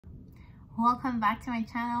Welcome back to my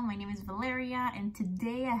channel. My name is Valeria and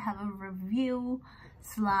today I have a review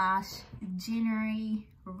slash January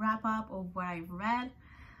wrap up of what I've read.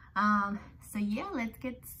 So yeah, let's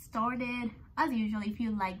get started. As usual, if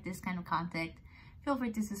you like this kind of content, feel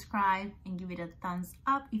free to subscribe and give it a thumbs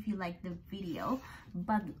up if you like the video.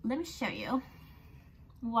 But let me show you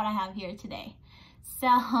what I have here today. So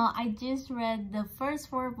I just read the first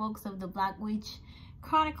 4 books of the Black Witch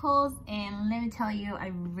Chronicles and let me tell you,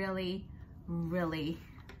 I really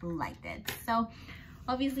liked it. So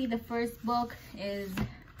obviously the first book is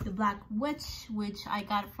the Black Witch, which I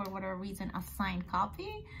got for whatever reason a signed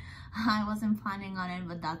copy. I wasn't planning on it,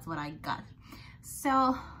 but that's what I got.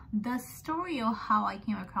 So the story of how I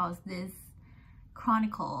came across this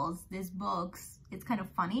chronicles, these books, it's kind of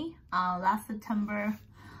funny. Last September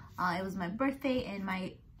it was my birthday and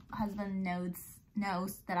my husband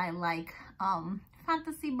knows that I like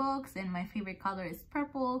fantasy books and my favorite color is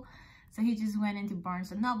purple. So he just went into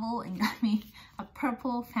Barnes & Noble and got me a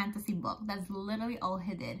purple fantasy book. That's literally all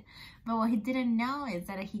he did. But what he didn't know is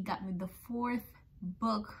that he got me the 4th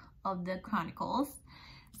book of the Chronicles.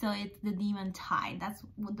 So it's The Demon Tide. That's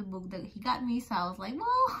what the book that he got me. So I was like,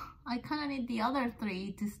 well, I kind of need the other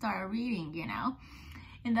 3 to start reading, you know.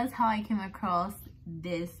 And that's how I came across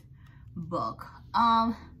this book.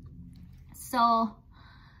 So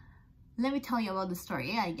let me tell you about the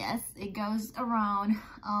story. I guess it goes around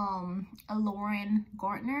Lauren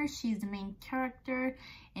Gardner. She's the main character,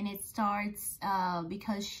 and it starts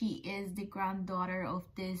because she is the granddaughter of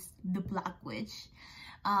the Black Witch.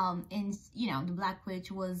 And you know, the Black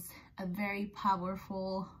Witch was a very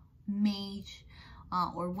powerful mage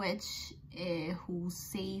or witch who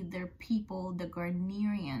saved their people, the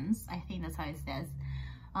Garnerians, I think that's how it says,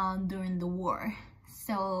 during the war.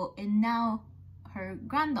 So, and now her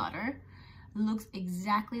granddaughter looks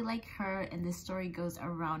exactly like her, and the story goes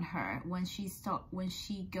around her when she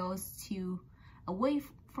goes away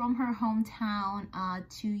from her hometown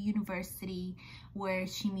to university, where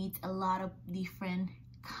she meets a lot of different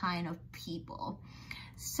kind of people.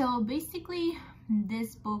 So basically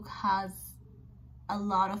this book has a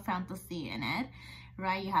lot of fantasy in it,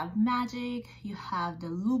 right? You have magic, you have the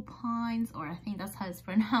lupines, or I think that's how it's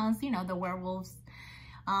pronounced, you know, the werewolves.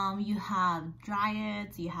 You have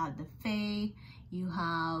dryads, you have the fae, you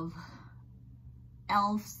have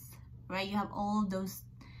elves, right? You have all those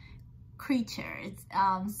creatures.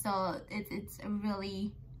 So it's a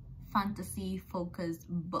really fantasy focused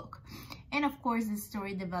book. And of course the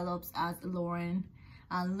story develops as Lauren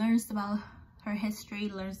learns about her history,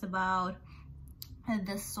 learns about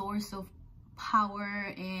the source of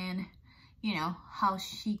power, and you know, how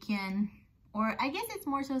she can, or I guess it's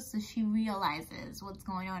more so she realizes what's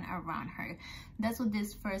going on around her. That's what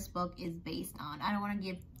this first book is based on. I don't want to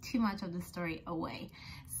give too much of the story away.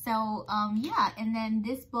 So yeah, and then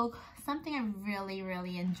this book, something I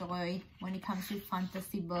really enjoy when it comes to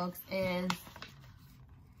fantasy books is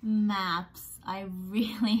maps. I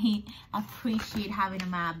really appreciate having a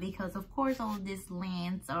map because of course all of these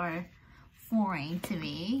lands are foreign to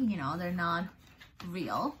me, you know, they're not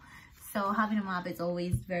real. So having a map is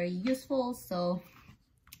always very useful. So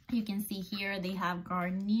you can see here they have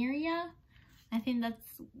Garneria. I think that's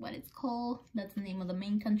what it's called. That's the name of the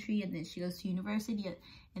main country. And then she goes to university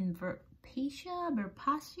in Verpacia.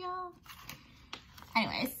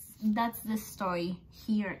 Anyways, that's the story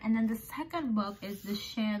here. And then the second book is The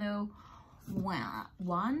Shadow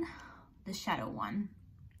One. The Shadow One.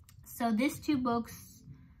 So these 2 books,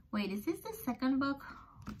 wait, is this the second book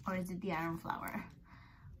or is it the Iron Flower?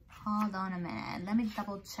 Hold on a minute, let me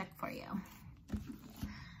double check for you.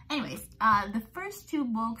 Anyways, the first 2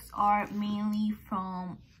 books are mainly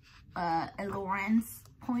from Lauren's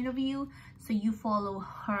point of view, so you follow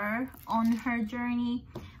her on her journey.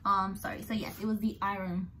 So yes, it was the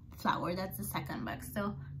Iron Flower, that's the second book.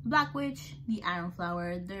 So Black Witch, the Iron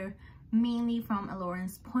Flower, they're mainly from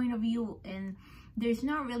Lauren's point of view, and there's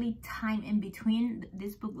not really time in between.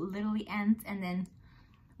 This book literally ends, and then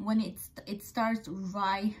when it starts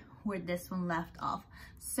right where this one left off.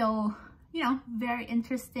 So, you know, very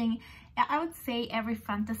interesting. I would say every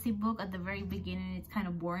fantasy book at the very beginning it's kind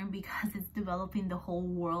of boring because it's developing the whole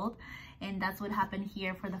world, and that's what happened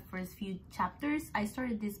here for the first few chapters. I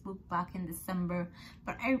started this book back in December,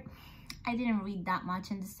 but I didn't read that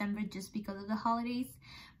much in December just because of the holidays.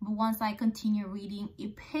 But once I continued reading,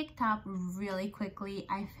 it picked up really quickly.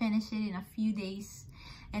 I finished it in a few days,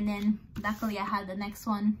 and then luckily I had the next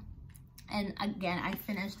one. And again, I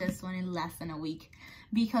finished this one in less than a week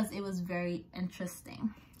because it was very interesting.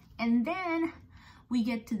 And then we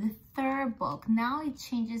get to the 3rd book. Now it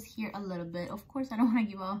changes here a little bit. Of course, I don't want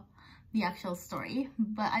to give out the actual story.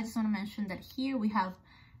 But I just want to mention that here we have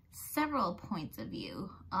several points of view.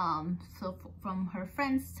 So from her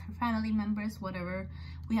friends, her family members, whatever,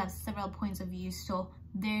 we have several points of view. So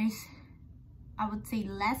there's, I would say,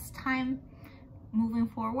 less time moving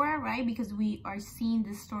forward, right? Because we are seeing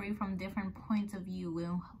the story from different points of view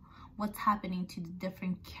and what's happening to the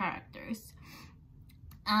different characters.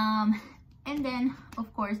 And then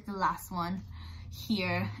of course the last one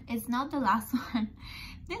here, it's not the last one.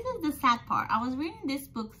 This is the sad part. I was reading this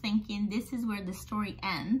book thinking this is where the story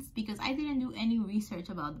ends, because I didn't do any research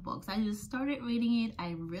about the books. I just started reading it.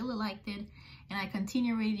 I really liked it, and I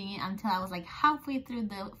continued reading it until I was like halfway through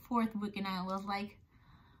the 4th book, and I was like,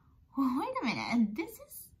 well, wait a minute, and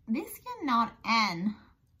this cannot end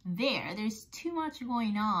there. There's too much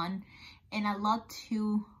going on, and a lot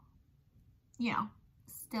to, you know,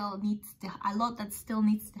 a lot that still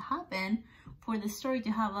needs to happen for the story to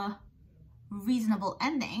have a reasonable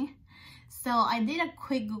ending. So I did a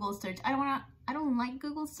quick Google search. I don't like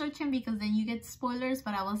Google searching because then you get spoilers,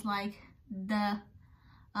 but I was like, the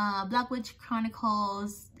Black Witch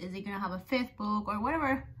Chronicles, is it gonna have a 5th book or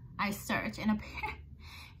whatever? I searched,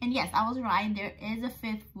 and yes, I was right, there is a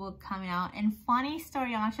 5th book coming out. And funny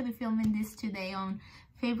story, I'm actually filming this today on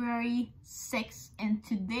February 6th, and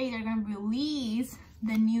today they're gonna release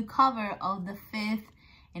the new cover of the 5th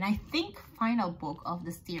and I think final book of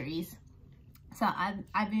the series. So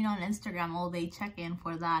I've been on Instagram all day checking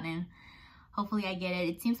for that, and hopefully I get it.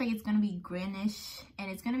 It seems like it's gonna be greenish, and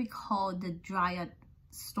it's gonna be called the Dryad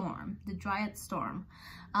Storm. The Dryad Storm.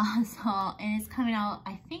 And it's coming out,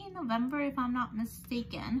 I think, in November, if I'm not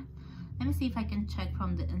mistaken. Let me see if I can check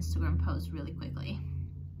from the Instagram post really quickly.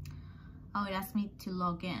 Oh, it asked me to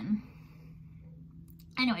log in.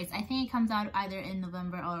 Anyways, I think it comes out either in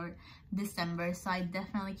November or December, so I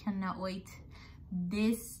definitely cannot wait.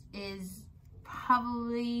 This is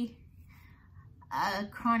probably a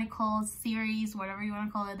Chronicles series, whatever you want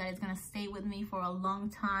to call it, that is going to stay with me for a long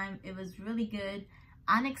time. It was really good,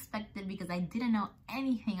 unexpected, because I didn't know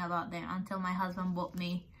anything about them until my husband bought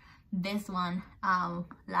me this one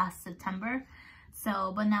last September.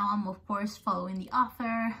 So, but now I'm of course following the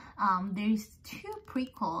author. There's 2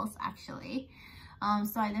 prequels actually.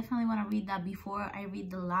 So I definitely want to read that before I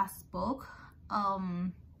read the last book,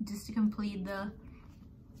 just to complete the,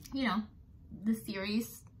 you know, the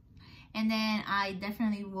series. And then I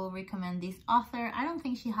definitely will recommend this author. I don't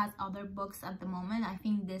think she has other books at the moment. I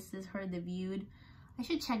think this is her debut. I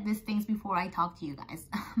should check these things before I talk to you guys.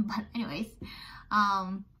 But anyways,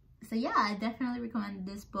 so yeah, I definitely recommend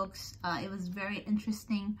this book. It was very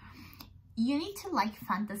interesting. You need to like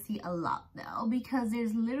fantasy a lot though, because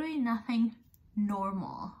there's literally nothing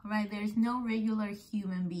normal, right? There's no regular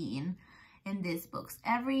human being in these books.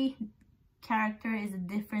 Every character is a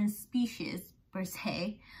different species per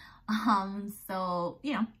se. So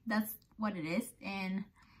you know, that's what it is, and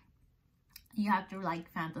you have to like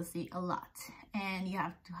fantasy a lot, and you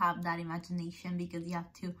have to have that imagination, because you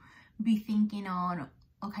have to be thinking on,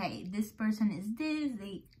 okay, this person is this,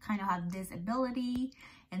 they kind of have this ability,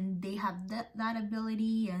 and they have that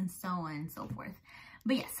ability, and so on and so forth.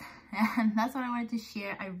 But yes, that's what I wanted to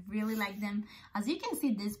share. I really like them. As you can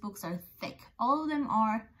see, these books are thick. All of them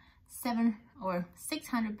are 700 or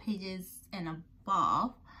 600 pages and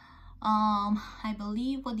above. I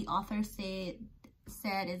believe what the author said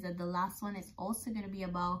is that the last one is also going to be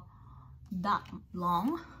about that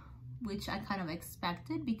long, which I kind of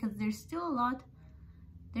expected, because there's still a lot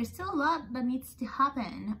that needs to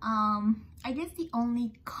happen. I guess the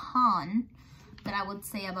only con that I would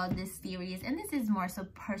say about this series, and this is more so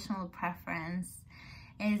personal preference,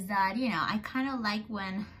 is that, you know, I kind of like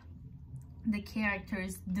when the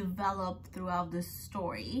characters develop throughout the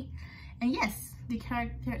story. And yes, the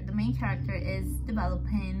main character is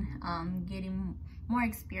developing, getting more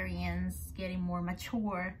experience, getting more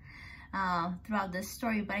mature throughout the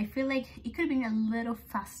story. But I feel like it could have been a little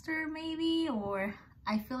faster maybe, or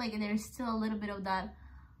I feel like there's still a little bit of that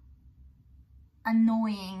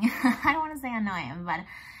annoying, I don't want to say annoying, but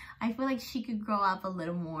I feel like she could grow up a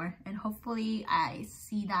little more, and hopefully I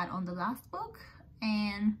see that on the last book.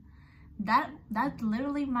 And that's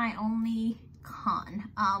literally my only con.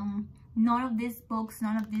 None of these books,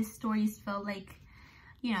 none of these stories felt like,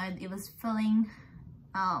 you know, it was feeling,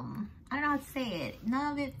 I don't know how to say it,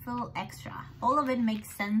 none of it felt extra. All of it makes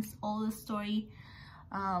sense. All the story,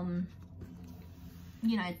 you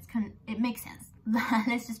know, it makes sense.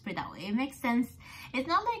 Let's just put it that way. It makes sense. It's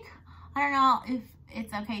not like, I don't know if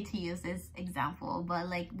it's okay to use this example, but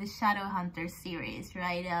like the Shadowhunter series,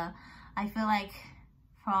 right? I feel like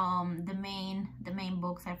from the main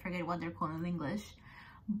books, I forget what they're called in English,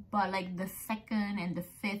 but like the second and the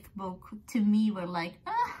fifth book to me were like,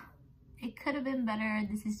 it could have been better.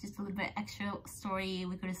 This is just a little bit extra story,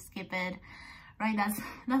 we could have skipped it, right? That's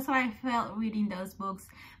what I felt reading those books.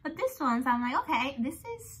 But this one's, I'm like, okay, this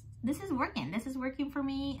is working for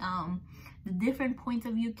me. The different points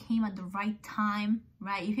of view came at the right time,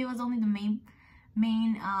 right? If it was only the main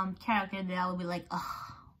character, then I would be like,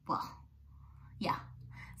 oh, well, yeah.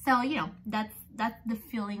 So, you know, that's the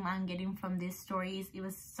feeling I'm getting from these stories. It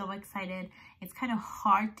was so excited. It's kind of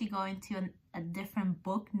hard to go into a different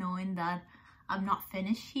book knowing that I'm not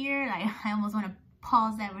finished here. I almost want to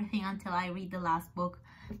pause everything until I read the last book.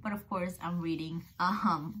 But of course, I'm reading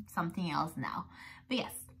something else now. But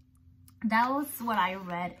yes, that was what I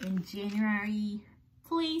read in January.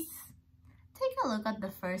 Please take a look at the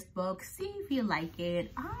first book. See if you like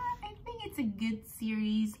it. I think it's a good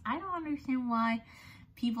series. I don't understand why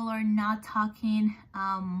people are not talking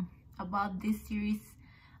about this series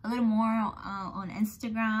a little more on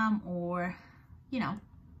Instagram or, you know,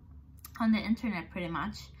 on the internet pretty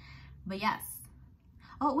much. But yes.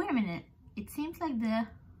 Oh, wait a minute. It seems like the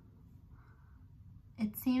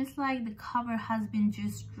cover has been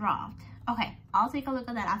just dropped. Okay, I'll take a look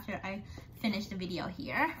at that after I finish the video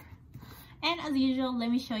here. And as usual, let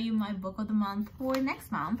me show you my book of the month for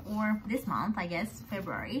next month, or this month, I guess,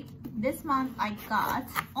 February. This month I got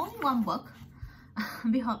only one book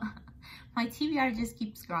because my TBR just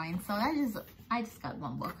keeps growing, so I just got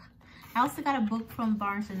one book. I also got a book from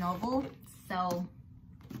Barnes & Noble, so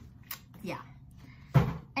yeah.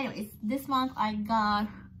 Anyways, this month I got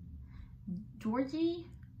Georgie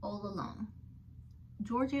All Alone.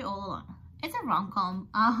 Georgie All Alone. It's a rom-com.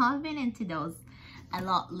 I've been into those a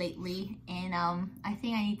lot lately, and I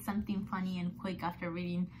think I need something funny and quick after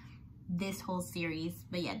reading this whole series.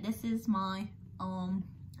 But yeah, this is my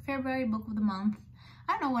February book of the month.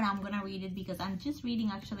 I don't know when I'm gonna read it because I'm just reading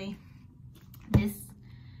actually this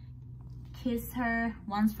Kiss Her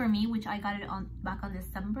Once for Me, which I got it back on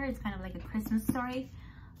December. It's kind of like a Christmas story.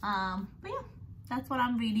 But yeah, that's what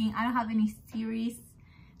I'm reading. I don't have any series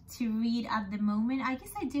to read at the moment. I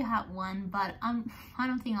guess I do have one, but I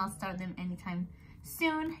don't think I'll start them anytime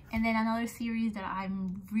soon. And then another series that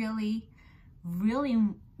I'm really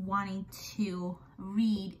wanting to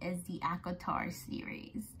read is the ACOTAR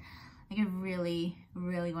series. Like I really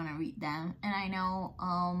want to read them. And I know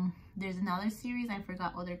there's another series, I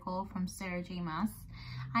forgot what they're called, from Sarah J Maas.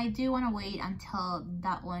 I do want to wait until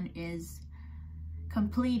that one is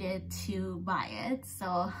completed to buy it.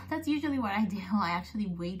 So that's usually what I do. I actually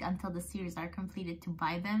wait until the series are completed to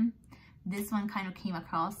buy them. This one kind of came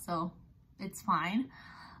across, so it's fine.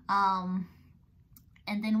 And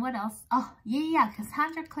then what else? Oh yeah,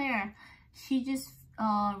 Cassandra Clare, she just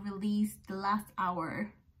released the Last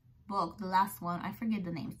Hour book, the last one. I forget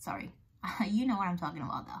the name, sorry. You know what I'm talking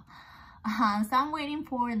about though. So I'm waiting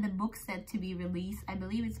for the book set to be released. I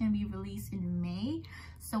believe it's going to be released in May.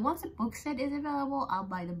 So once the book set is available, I'll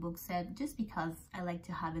buy the book set just because I like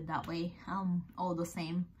to have it that way. All the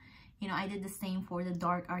same. You know, I did the same for the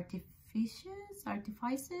Dark Artifices,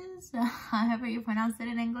 however you pronounce it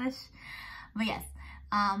in English. But yes,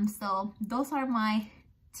 so those are my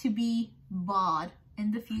to be bought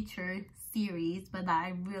in the future series, but that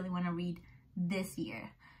I really want to read this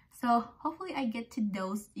year. So hopefully I get to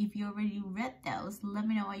those. If you already read those, let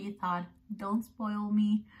me know what you thought. Don't spoil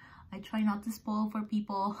me. I try not to spoil for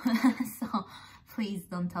people. So please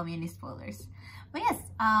don't tell me any spoilers. But yes,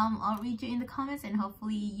 I'll read you in the comments, and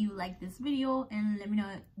hopefully you like this video, and let me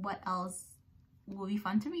know what else will be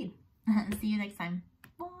fun to read. See you next time.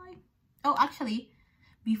 Bye. Oh, actually,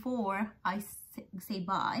 before I say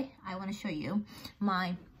bye, I want to show you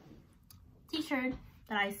my t-shirt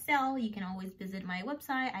that I sell. You can always visit my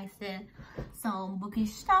website. I sell some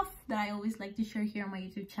bookish stuff that I always like to share here on my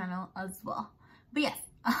YouTube channel as well. But yes,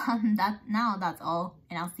 that's all,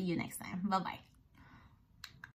 and I'll see you next time. Bye bye.